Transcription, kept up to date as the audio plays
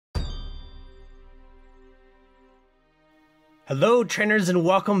Hello trainers and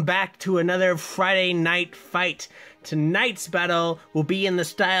welcome back to another Friday night fight. Tonight's battle will be in the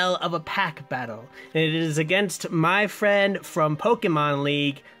style of a pack battle, and it is against my friend from Pokemon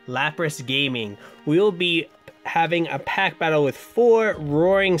League, LaprasGaming. We will be having a pack battle with 4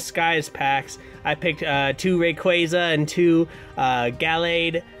 Roaring Skies packs. I picked 2 Rayquaza and 2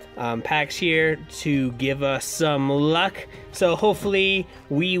 Gallade packs here to give us some luck. So hopefully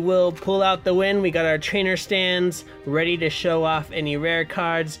we will pull out the win. We got our trainer stands ready to show off any rare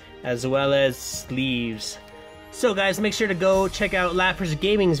cards as well as sleeves. So guys, make sure to go check out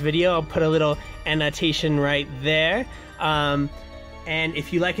LaprasGaming's video. I'll put a little annotation right there. And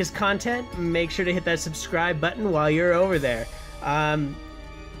if you like his content, make sure to hit that subscribe button while you're over there.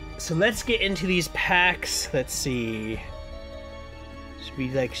 So let's get into these packs. Let's see.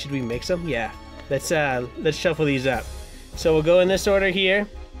 Should we mix them? Yeah. Let's shuffle these up. So we'll go in this order here.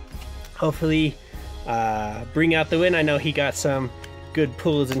 Hopefully bring out the win. I know he got some good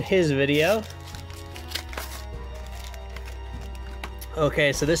pulls in his video.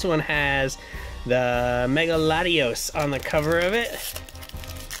 Okay, so this one has the Mega Latios on the cover of it.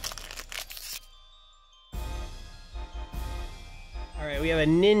 Alright, we have a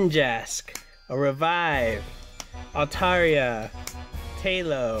Ninjask, a Revive, Altaria,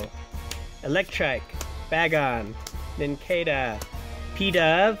 Talo, Electrike, Bagon, Nincada,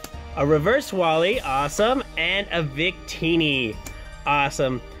 P-Dove, a Reverse Wally, awesome, and a Victini,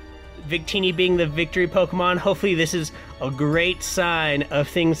 awesome. Victini being the victory Pokemon. Hopefully this is a great sign of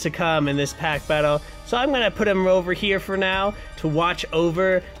things to come in this pack battle. So I'm going to put him over here for now to watch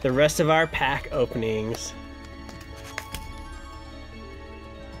over the rest of our pack openings.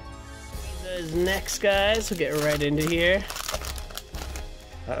 These next guys, we'll get right into here.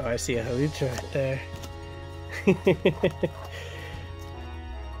 Uh-oh, I see a Halucha right there.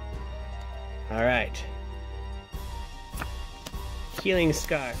 Alright. Healing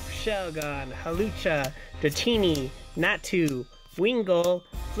Scarf, Shelgon, Halucha, Dratini, Natu, Wingull,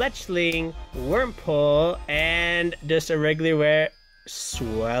 Fletchling, Wurmple, and just a regular rare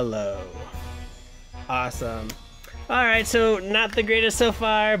Swellow. Awesome. Alright, so not the greatest so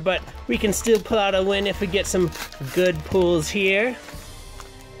far, but we can still pull out a win if we get some good pulls here.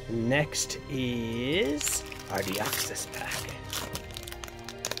 Next is our Deoxys pack.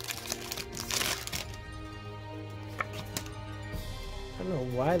 I don't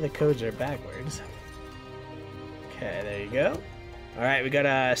know why the codes are backwards. Okay, there you go. Alright, we got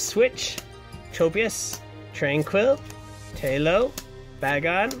a Switch, Tropius, Tranquil, Talo,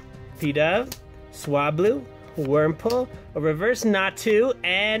 Bagon, P-Dove, Swablu, Wurmple, a Reverse Natu,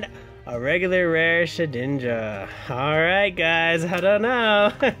 and a regular rare Shedinja. Alright guys, I don't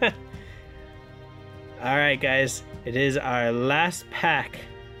know. Alright guys, it is our last pack.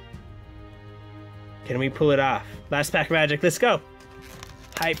 Can we pull it off? Last pack magic, let's go.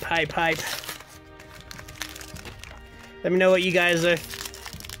 Hype, hype, hype. Let me know what you guys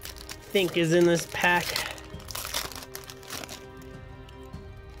think is in this pack.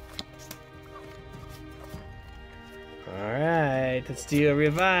 Alright, let's do a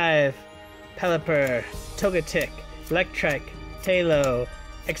Revive. Pelipper, Togetic, Electrike, Talo,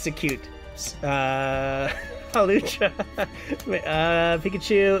 Execute, Halucha,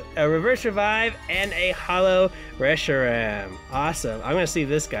 Pikachu, a Reverse Revive, and a Holo Reshiram. Awesome. I'm gonna see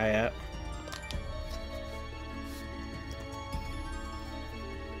this guy up.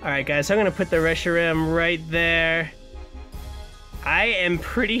 Alright guys, so I'm gonna put the Reshiram right there. I am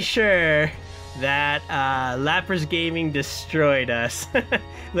pretty sure that LaprasGaming destroyed us.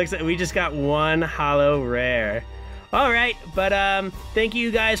 Looks like we just got one holo rare. Alright, but thank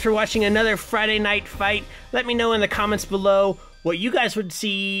you guys for watching another Friday night fight. Let me know in the comments below what you guys would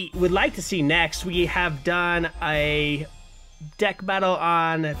like to see next. We have done a deck battle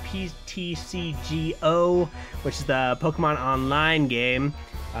on PTCGO, which is the Pokemon Online game.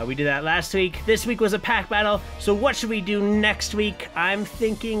 We did that last week. This week was a pack battle, so what should we do next week? I'm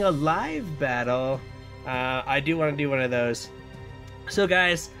thinking a live battle. I do want to do one of those. So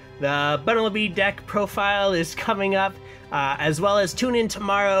guys, the Bumblebee deck profile is coming up, as well as tune in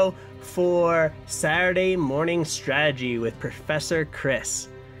tomorrow for Saturday Morning Strategy with Professor Chris.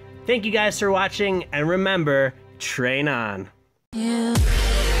 Thank you guys for watching, and remember, train on. Yeah.